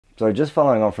So just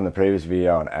following on from the previous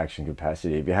video on action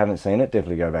capacity, if you haven't seen it,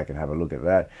 definitely go back and have a look at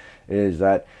that, is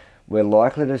that we're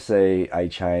likely to see a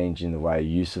change in the way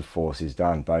use of force is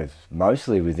done, both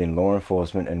mostly within law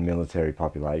enforcement and military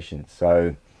populations.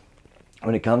 So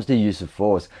when it comes to use of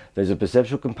force, there's a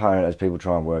perceptual component as people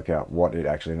try and work out what it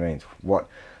actually means, what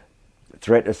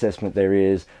threat assessment there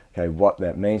is, okay, what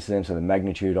that means to them, so the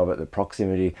magnitude of it, the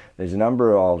proximity. There's a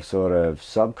number of sort of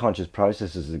subconscious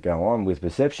processes that go on with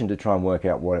perception to try and work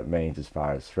out what it means as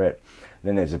far as threat.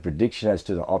 Then there's a prediction as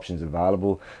to the options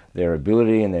available, their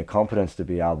ability and their competence to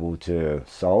be able to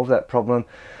solve that problem,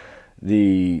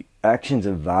 the actions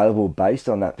available based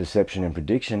on that perception and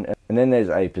prediction, and then there's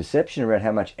a perception around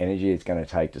how much energy it's going to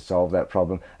take to solve that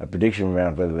problem, a prediction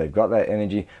around whether they've got that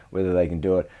energy, whether they can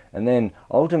do it, and then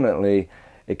ultimately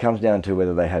it comes down to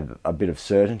whether they have a bit of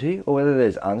certainty or whether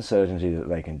there's uncertainty that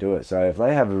they can do it. So if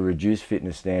they have a reduced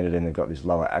fitness standard and they've got this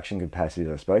lower action capacity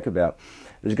that I spoke about,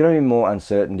 there's going to be more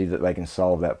uncertainty that they can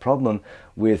solve that problem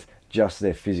with just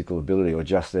their physical ability or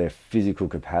just their physical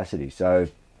capacity. So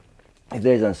if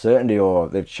there's uncertainty or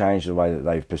they've changed the way that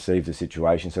they've perceived the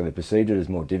situation, so they've perceived it as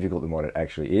more difficult than what it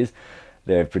actually is,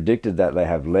 they've predicted that they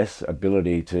have less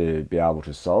ability to be able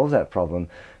to solve that problem,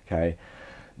 okay,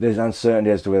 there's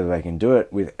uncertainty as to whether they can do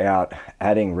it without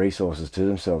adding resources to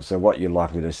themselves. So what you're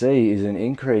likely to see is an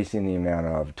increase in the amount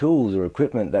of tools or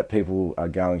equipment that people are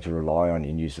going to rely on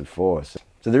in use of force.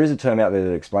 So there is a term out there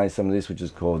that explains some of this, which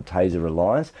is called taser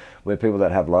reliance, where people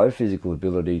that have low physical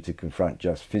ability to confront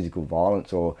just physical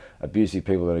violence or abusive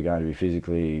people that are going to be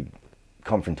physically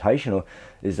confrontational,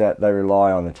 is that they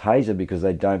rely on the taser because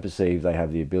they don't perceive they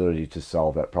have the ability to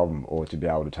solve that problem or to be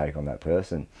able to take on that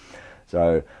person.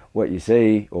 So what you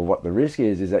see, or what the risk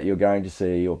is that you're going to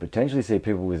see or potentially see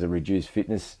people with a reduced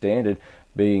fitness standard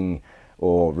being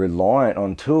or reliant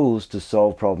on tools to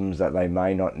solve problems that they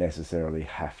may not necessarily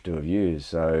have to have used.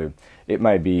 So it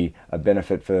may be a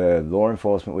benefit for law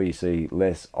enforcement where you see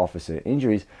less officer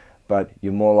injuries, but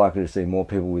you're more likely to see more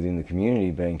people within the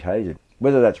community being tasered.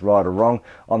 Whether that's right or wrong,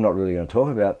 I'm not really going to talk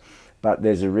about, but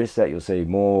there's a risk that you'll see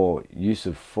more use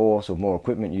of force or more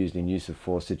equipment used in use of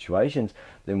force situations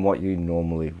than what you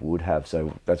normally would have.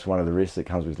 So that's one of the risks that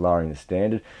comes with lowering the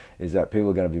standard, is that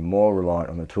people are going to be more reliant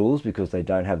on the tools because they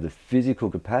don't have the physical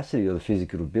capacity or the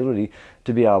physical ability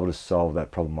to be able to solve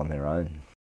that problem on their own.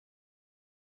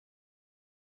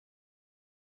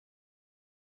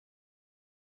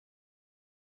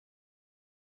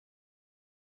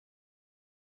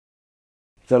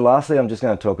 So lastly, I'm just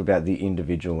going to talk about the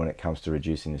individual when it comes to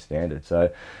reducing the standard. So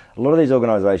a lot of these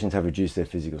organisations have reduced their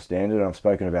physical standard, and I've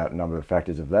spoken about a number of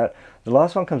factors of that. The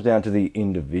last one comes down to the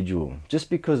individual. Just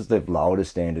because they've lowered a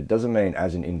standard doesn't mean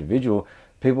as an individual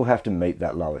people have to meet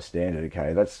that lower standard,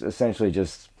 okay? That's essentially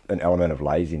just an element of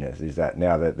laziness, is that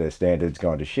now that their standard's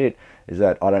gone to shit, is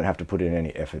that I don't have to put in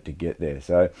any effort to get there.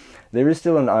 So there is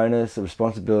still an onus, a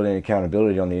responsibility and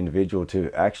accountability on the individual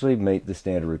to actually meet the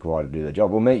standard required to do the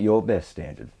job, or meet your best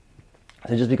standard.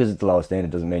 So just because it's the lower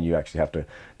standard doesn't mean you actually have to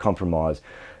compromise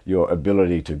your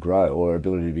ability to grow or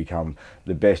ability to become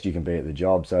the best you can be at the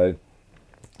job. So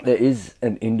there is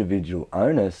an individual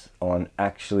onus on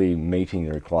actually meeting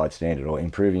the required standard or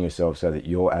improving yourself so that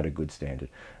you're at a good standard,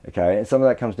 okay? And some of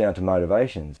that comes down to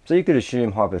motivations. So you could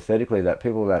assume hypothetically that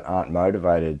people that aren't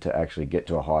motivated to actually get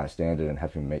to a higher standard and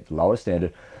have to meet the lower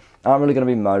standard aren't really going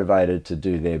to be motivated to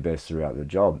do their best throughout the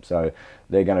job. So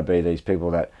they're going to be these people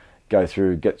that get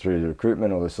through the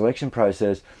recruitment or the selection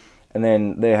process, and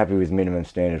then they're happy with minimum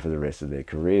standard for the rest of their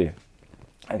career.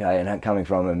 Okay, and coming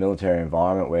from a military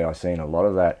environment where I've seen a lot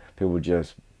of that, people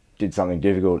just did something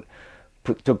difficult,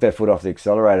 took their foot off the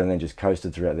accelerator and then just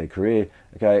coasted throughout their career.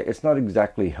 Okay, it's not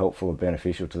exactly helpful or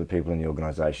beneficial to the people in the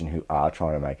organisation who are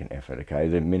trying to make an effort. Okay,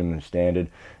 the minimum standard,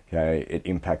 okay, it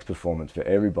impacts performance for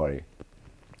everybody.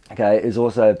 Okay, there's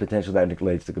also potential that it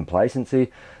leads to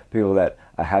complacency. People that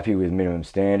are happy with minimum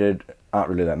standard aren't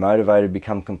really that motivated,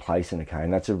 become complacent, okay,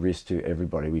 and that's a risk to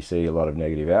everybody. We see a lot of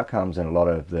negative outcomes, and a lot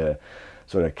of the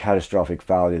sort of catastrophic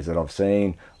failures that I've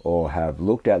seen or have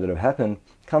looked at that have happened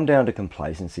come down to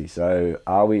complacency. So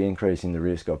are we increasing the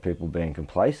risk of people being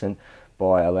complacent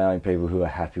by allowing people who are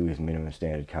happy with minimum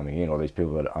standard coming in, or these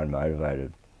people that are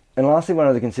unmotivated? And lastly, one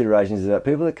of the considerations is that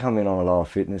people that come in on a lower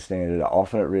fitness standard are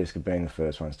often at risk of being the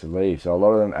first ones to leave. So a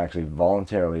lot of them actually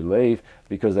voluntarily leave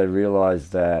because they realise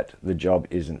that the job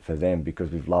isn't for them,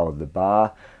 because we've lowered the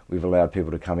bar. We've allowed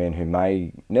people to come in who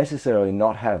may necessarily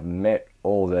not have met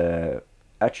all the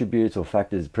attributes or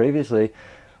factors previously.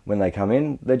 When they come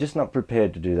in, they're just not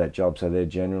prepared to do that job, so they're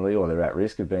generally, or they're at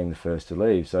risk of being the first to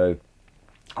leave. So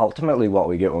ultimately what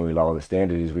we get when we lower the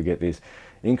standard is we get this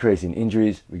increase in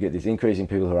injuries, we get this increase in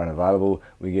people who are unavailable,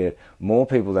 we get more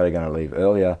people that are going to leave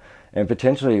earlier, and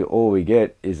potentially all we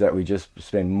get is that we just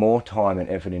spend more time and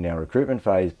effort in our recruitment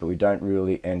phase, but we don't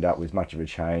really end up with much of a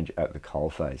change at the coal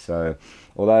phase. So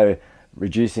although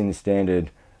reducing the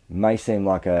standard may seem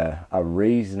like a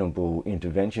reasonable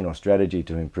intervention or strategy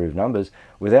to improve numbers,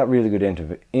 without really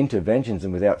good interventions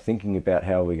and without thinking about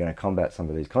how we're going to combat some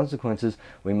of these consequences,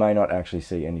 we may not actually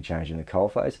see any change in the coal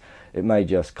phase. It may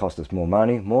just cost us more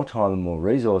money, more time and more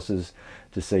resources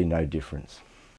to see no difference.